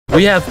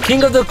We have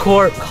King of the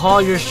Court,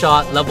 Call Your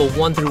Shot, level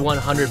 1 through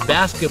 100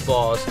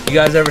 basketballs. You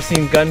guys ever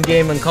seen Gun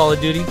Game on Call of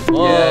Duty?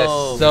 Yes.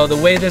 So the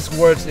way this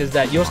works is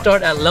that you'll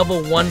start at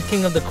level 1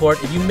 King of the Court.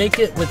 If you make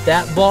it with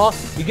that ball,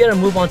 you get to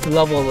move on to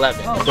level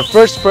 11. The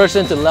first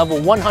person to level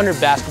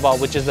 100 basketball,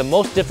 which is the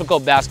most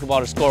difficult basketball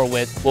to score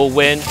with, will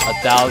win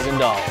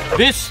 $1,000.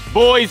 This,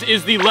 boys,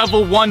 is the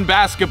level 1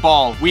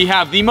 basketball. We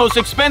have the most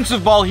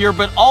expensive ball here,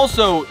 but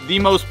also the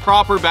most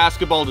proper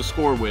basketball to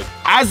score with.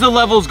 As the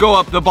levels go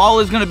up, the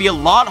ball is going to be a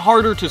lot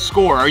harder to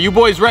score. Are you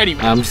boys ready?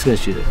 I'm just gonna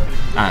shoot it.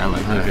 I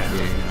like that. Okay.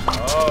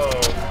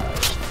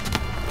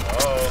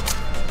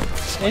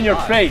 Yeah. In your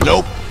face.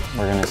 Nope.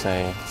 We're gonna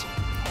say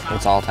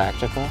it's all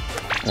tactical.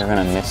 They're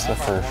gonna miss the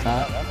first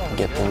shot,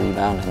 get the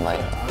rebound, and lay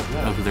it.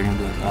 Okay, they're gonna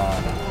be like,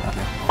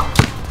 okay.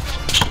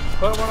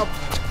 Put one up.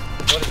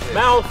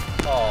 Mouth.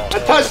 Oh, I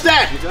touched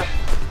that.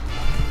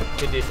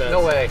 Good defense.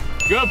 No way.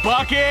 Good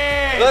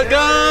bucket! Let's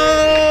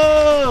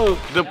go!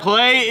 The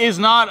play is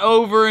not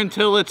over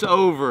until it's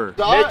over.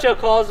 Mitchell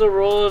calls the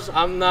rules.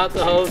 I'm not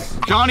the host.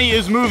 Johnny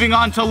is moving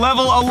on to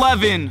level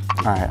 11.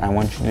 All right, I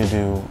want you to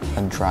do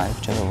a drive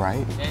to the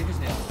right,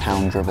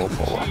 pound dribble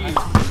pull up.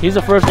 He's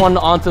the first one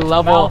onto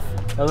level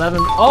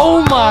 11.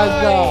 Oh my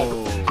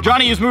God.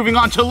 Johnny is moving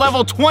on to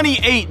level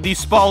 28, the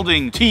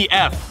Spalding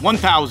TF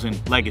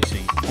 1000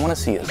 Legacy. I want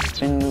to see a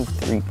spin move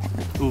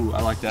three-pointer. Ooh,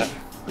 I like that.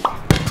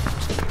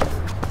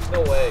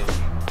 No way.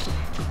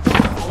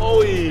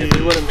 Oh, if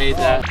you would have made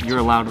that. You're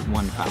allowed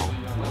one foul.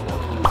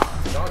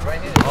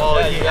 Oh,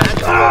 yeah.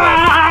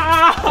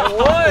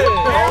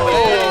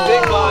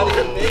 Big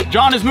body.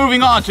 John is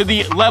moving on to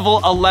the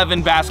level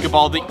 11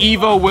 basketball, the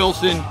Evo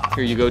Wilson.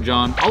 Here you go,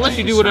 John. I'll let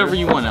you do whatever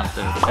you want out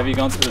there. Have you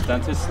gone to the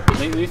dentist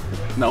lately?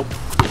 Nope.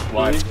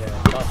 Why? I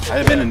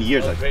haven't been in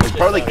years. Like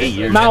probably like 8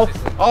 years. Mouth.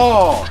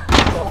 Oh.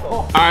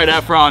 All right,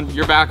 Efron,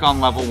 you're back on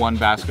level 1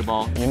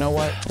 basketball. You know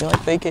what? You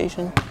like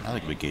vacation? I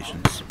like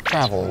vacations.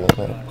 Travel a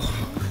little bit.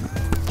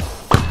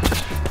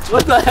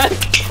 What the heck?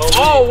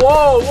 Oh,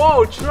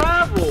 whoa,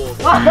 travel.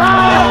 Efron!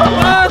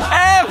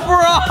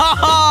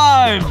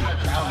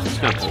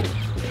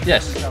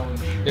 Yes.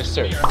 Yes,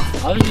 sir.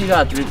 I think you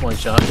got a 3-point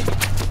shot.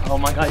 Oh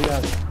my God, you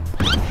got it.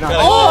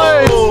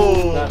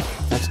 Oh!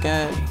 Let's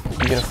get,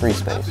 you get a free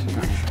space.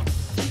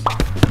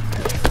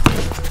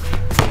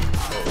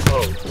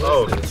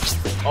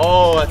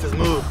 Oh, that's his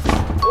move.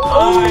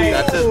 Oh,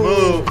 that's his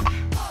move.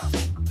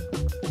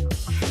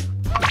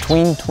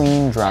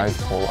 Tween drive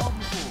pull up.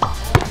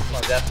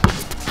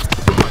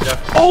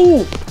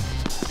 Oh!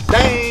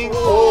 Dang!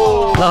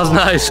 Oh! That was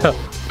nice.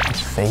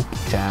 Fake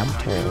jab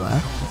to your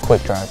left,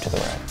 quick drive to the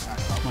right.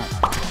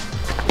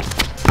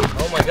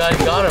 Oh my God,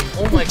 you got him.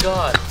 Oh my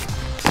God.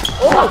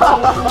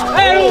 Oh!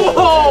 Hey,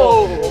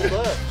 whoa!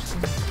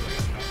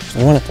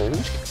 You want a three?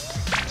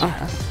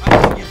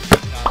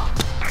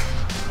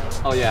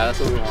 Oh yeah, that's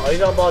what we want. Oh,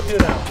 he's on ball 2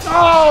 now.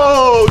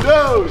 Oh, dude!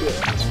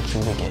 I want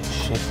you to get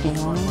shifty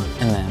on him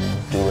and then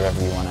do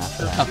whatever you want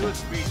after that.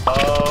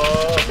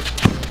 Oh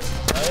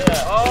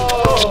yeah.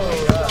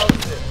 Oh!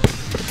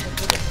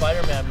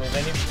 Spider-Man move.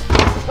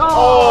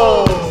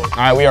 Oh! All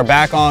right, we are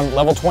back on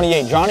level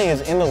 28. Johnny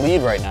is in the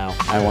lead right now.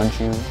 I want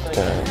you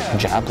to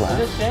jab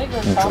left,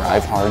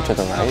 drive hard to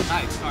the right,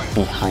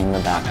 behind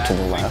the back to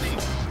the left.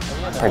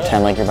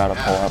 Pretend like you're about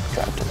to pull up,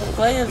 drive to the right.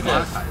 Play is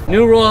this?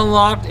 New rule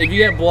unlocked. If you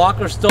get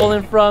blocked or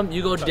stolen from,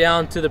 you go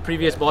down to the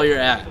previous ball you're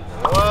at.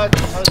 What?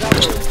 How's that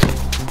work?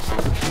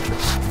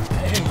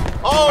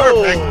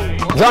 Oh!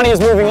 Johnny is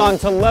moving on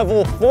to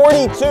level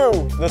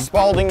 42, the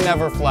Spalding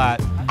Never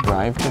Flat.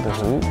 Drive to the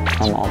hoop,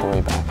 come all the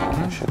way back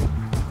on the shoot.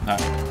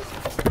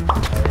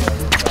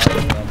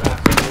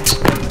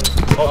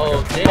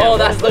 Oh, damn. Oh,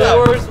 that's the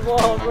worst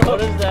ball, bro.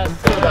 What is that?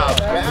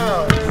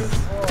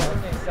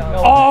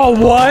 Oh,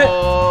 what?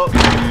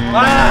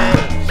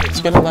 Let's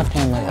get a left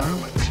hand layup.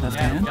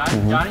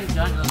 Johnny,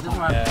 this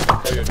one.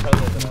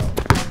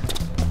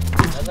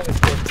 That's like a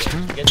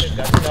twist. Get your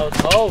guts out.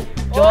 Oh,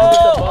 John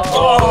with the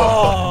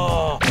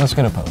ball. Let's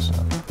get a post up.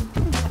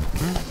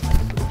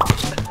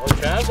 Oh,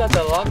 Trav got the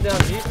lockdown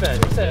defense.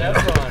 He said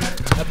Efron.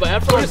 But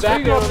Efron's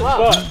back on him up.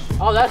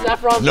 Oh, that's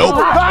Efron's. Nope.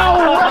 No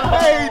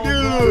way,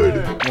 dude!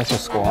 Let's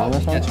just score on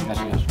this one. All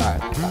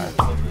right.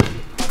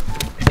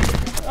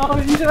 Oh,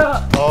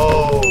 yeah.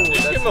 Oh, did you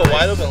give him a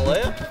wide open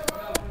layup?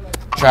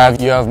 Trav,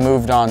 you have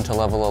moved on to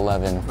level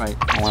 11. Right.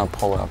 I want to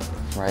pull up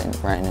right in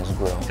his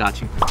grill. Got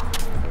you.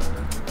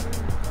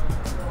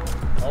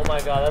 Oh my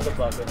God, that's a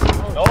bucket.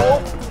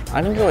 Oh!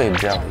 I'd enjoy a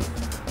jelly.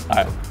 All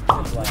right.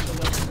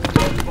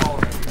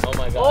 Oh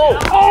my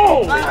God.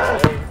 Oh!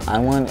 I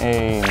want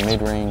a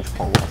mid-range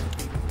pull up.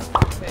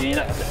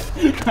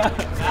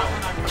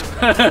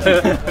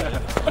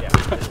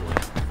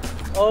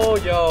 Oh,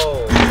 yo.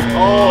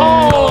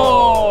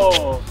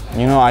 Oh!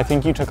 You know, I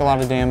think you took a lot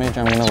of damage.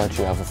 I'm gonna let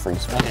you have a free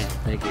spin.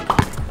 Thank you.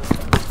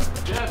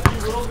 Jeff,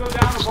 you will go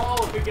down the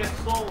ball if it gets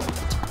stolen.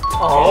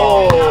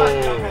 Oh!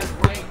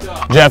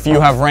 Jeff, you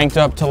have ranked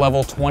up to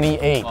level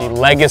 28, the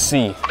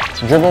Legacy.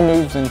 Dribble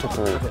moves into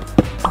 3.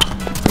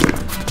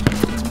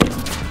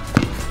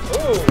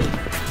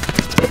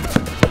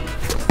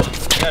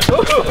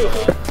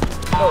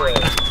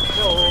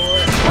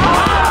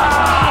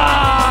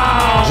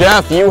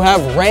 Jeff, you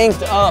have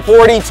ranked up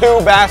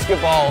 42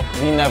 basketball,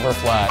 the never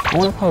flat. I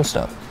want to post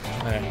up.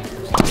 Alright.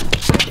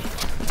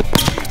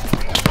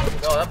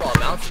 Oh, that ball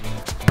bouncing.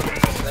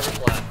 Never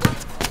flat.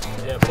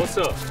 Yeah, post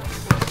up.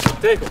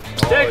 Take him.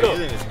 Take him.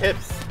 Using his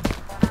hips.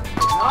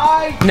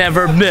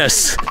 Never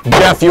miss.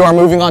 Jeff, you are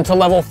moving on to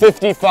level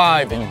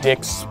 55 in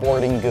Dick's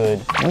Sporting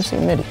Good. I want to see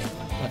midi.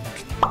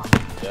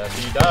 Yes,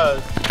 he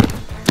does.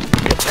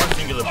 One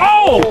singular.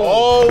 Oh!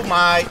 Oh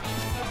my.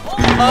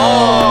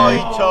 Oh, he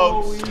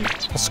chokes.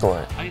 Let's score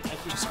it. Hey, hey,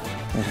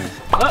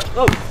 What a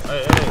move.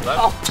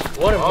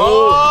 What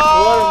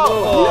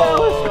a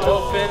move.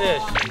 Don't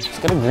finish. Let's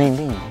get a green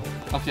bean.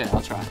 Okay,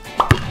 I'll try.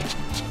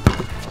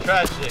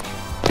 tragic.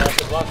 That's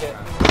the bucket.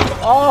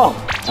 Oh!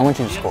 I want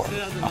you to score.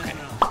 Okay.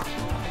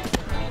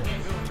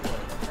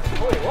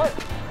 Wait, what?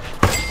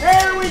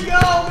 There we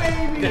go,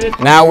 baby!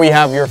 Now we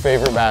have your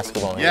favorite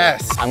basketball here.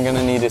 Yes. I'm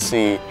gonna need to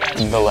see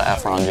Villa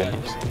Efron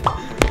James.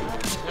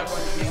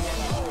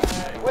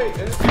 Wait,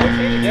 is this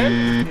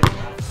again?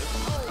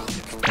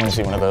 I want to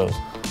see one of those.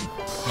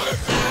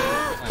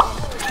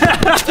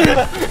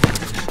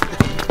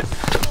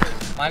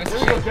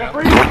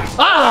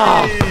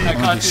 Ah! I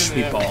caught you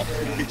street ball.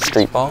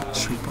 Street ball?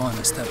 Street ball and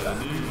a step back.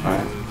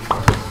 Alright.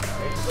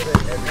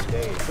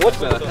 What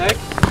the heck?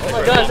 Oh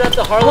my god, is that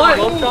the Harlem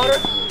Globetrotter?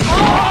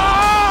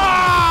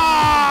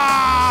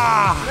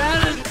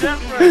 That is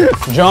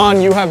different.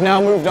 John, you have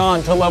now moved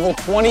on to level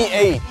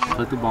 28.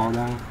 Put the ball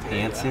down,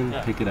 dance in,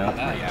 pick it up.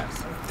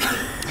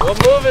 What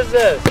move is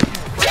this?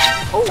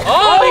 Oh,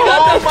 he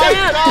got the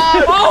fan!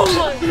 Oh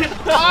my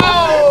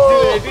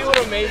god! Dude, if you would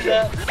have made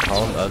that.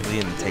 Call him ugly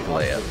and take a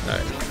layup.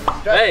 Alright.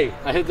 Hey,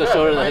 I hit the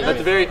shoulder.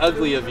 That's very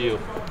ugly of you.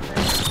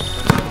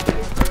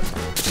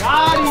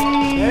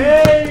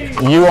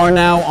 You are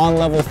now on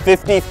level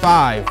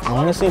 55. I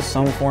want to see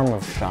some form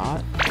of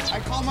shot,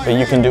 but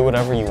you can do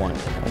whatever you want.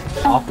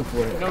 Off the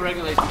floor. No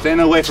regulation.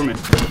 Stand away from it.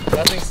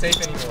 Nothing's safe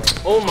anymore.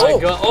 Oh my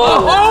god.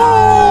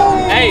 Oh!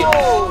 Hey!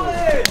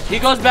 He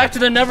goes back to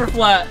the never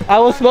flat. I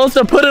was supposed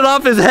to put it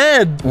off his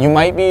head. You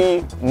might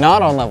be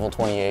not on level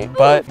 28,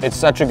 but it's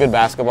such a good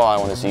basketball, I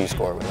want to see you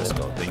score with it.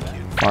 Thank you.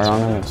 Fire on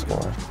him and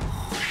score.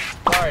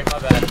 Sorry, my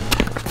bad.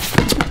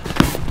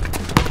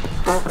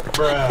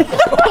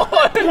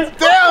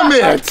 Damn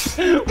it!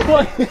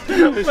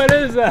 What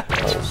is that?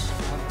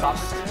 Oh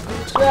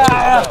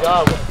my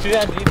god, see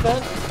that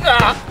defense?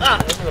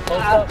 This is a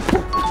post up.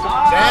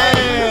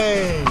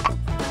 Dang!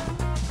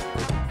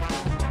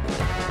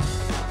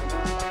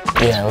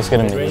 Yeah, let's get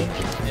him to eat.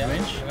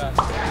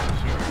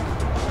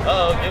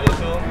 Uh-oh, give it to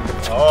him.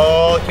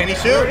 Oh, can he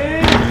shoot?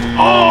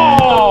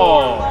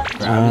 Oh!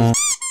 And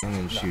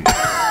shoot.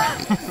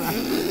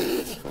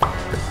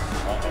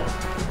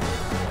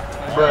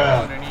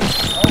 Bruh.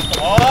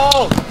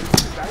 Oh!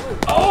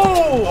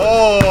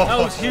 Oh! That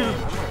was huge.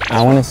 I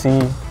want to see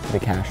the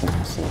cash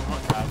nasty. Oh my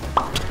god!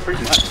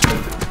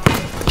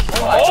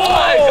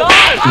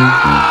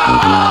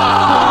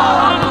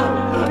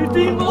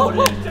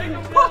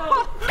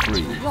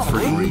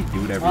 Free. Do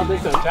whatever you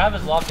want.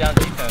 Travis locked down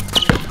defense.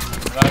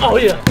 Oh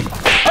yeah!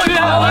 Oh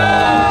yeah!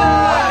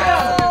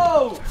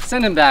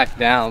 Send him back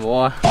down,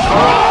 boy.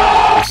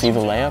 If you see the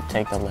layup,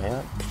 take the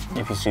layup.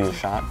 If you see the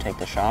shot, take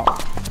the shot.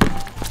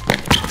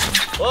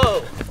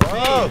 Whoa!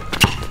 Whoa!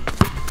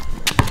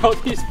 Oh,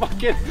 he's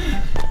fucking.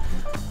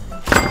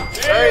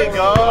 There you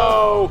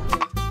go!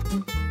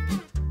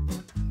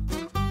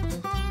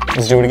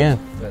 Let's do it again.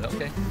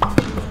 Okay.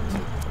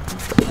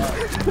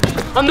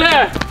 I'm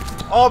there!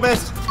 Oh,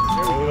 missed!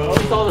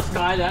 Saw the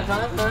sky that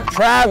time, huh?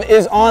 Trav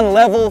is on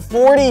level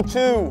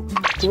 42.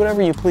 Do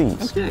whatever you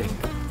please. Oh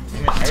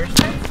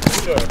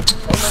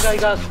my god, he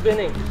got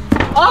spinning.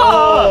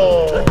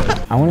 Oh!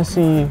 I want to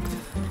see.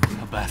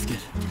 A basket.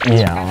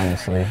 Yeah,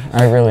 honestly.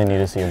 I really need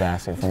to see a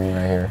basket from you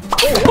right here.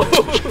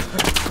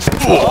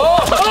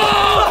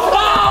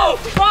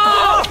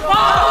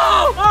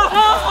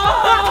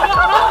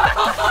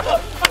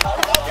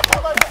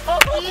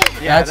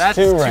 Yeah, that's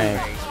two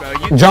rank.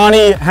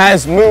 Johnny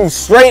has moved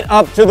straight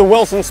up to the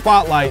Wilson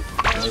spotlight.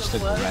 Most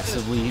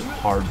aggressively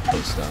hard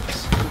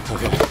post-ups.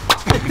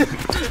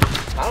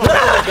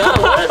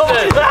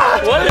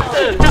 What is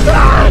this?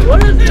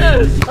 What is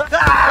this?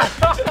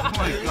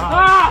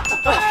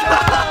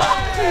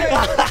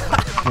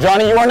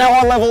 Johnny, you are now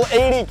on level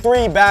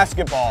 83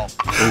 basketball.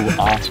 Ooh,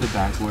 off the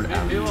backboard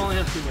alley. Only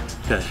have 2 minutes.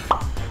 Okay.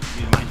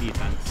 My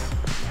defense.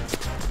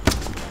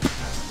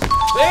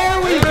 There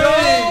we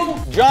go!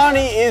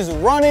 Johnny is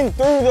running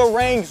through the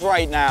ranks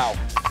right now.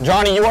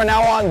 Johnny, you are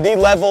now on the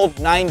level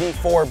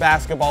 94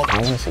 basketball. I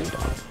want to see you,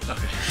 Johnny.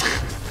 Okay.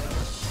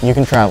 You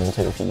can travel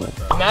too if you need.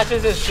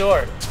 Matches is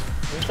short.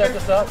 Can we set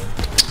this up?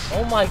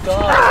 Oh my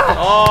god.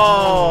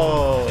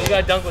 Oh! You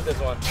gotta dunk with this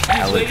one.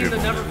 He's waiting to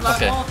never flat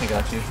ball. I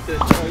got you.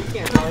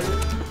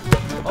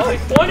 Oh,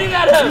 he's pointing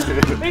at him!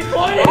 He's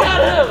pointing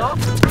at him!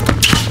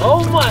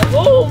 Oh my,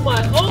 oh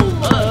my, oh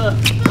my,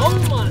 oh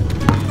my.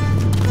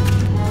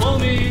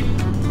 Homie.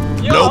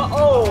 Yo,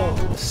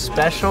 oh.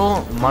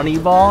 Special money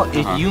ball.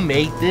 If you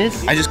make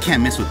this, I just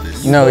can't miss with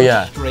this. No,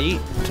 yeah.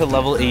 straight to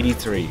level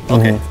 83.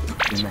 Okay.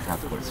 in the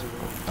half court circle.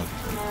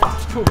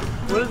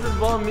 What does this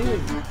ball mean?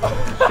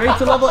 Straight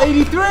to level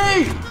 83!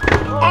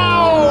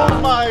 Oh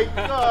my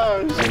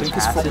gosh! And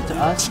pass it to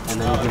us, and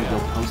then we're gonna go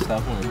post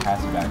up and then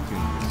pass it back to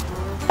him.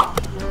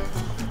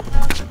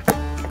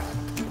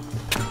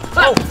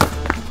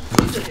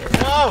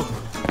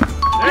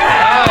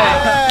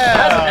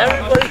 Yeah!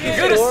 Everybody can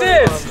Good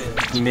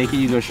assist! You make it,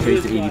 you go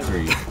straight to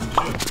 83.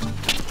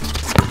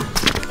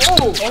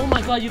 Oh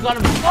my god, you got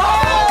him.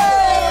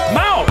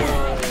 Mouth!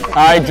 All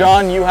right,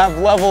 John, you have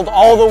leveled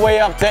all the way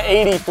up to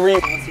 83. He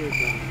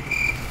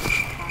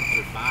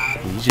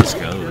just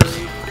goes.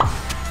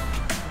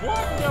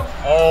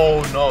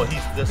 Oh no,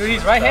 he's disrespect. Dude,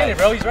 he's right-handed,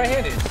 bro. He's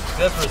right-handed.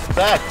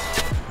 Disrespect.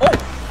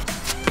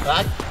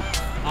 Back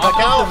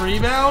out. The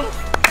rebound.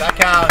 Back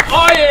out.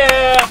 Oh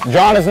yeah!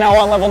 John is now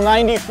on level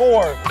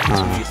 94.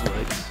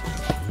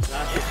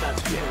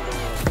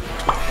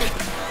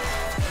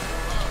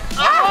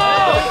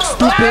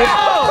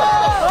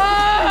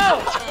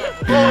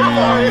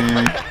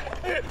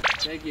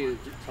 Thank you,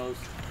 Toast.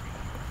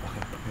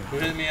 Who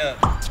hit me up?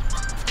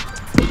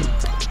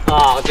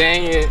 Oh,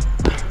 dang it.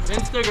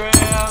 Instagram.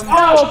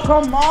 Oh,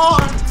 come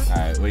on!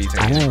 Alright, what do you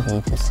think? I'm gonna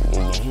need to see a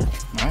game.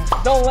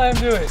 Don't let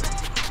him do it.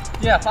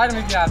 Yeah, fight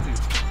him if you have to.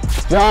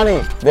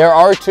 Johnny, there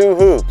are 2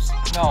 hoops.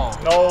 No.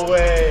 No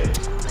way. You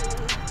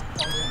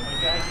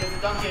guys get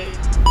it done, Katie.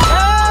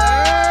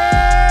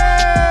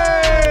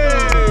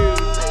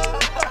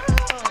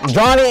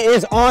 Johnny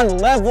is on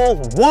level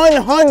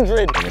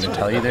 100. I'm gonna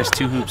tell you there's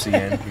 2 hoops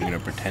again. You're gonna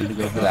pretend to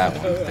go for that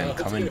one, then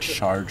come and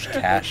charge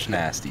cash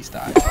nasty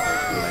style.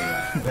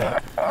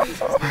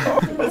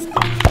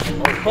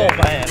 Oh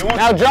man.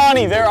 Now,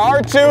 Johnny, there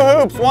are 2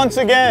 hoops once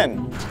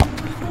again.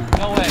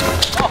 No way.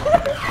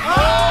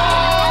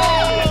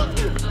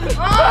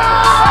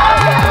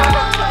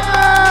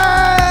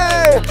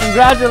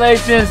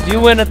 Congratulations, you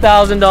win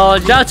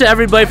 $1,000. Shout out to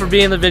everybody for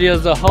being in the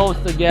videos, the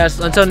host, the guests.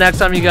 Until next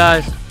time, you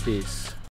guys, peace.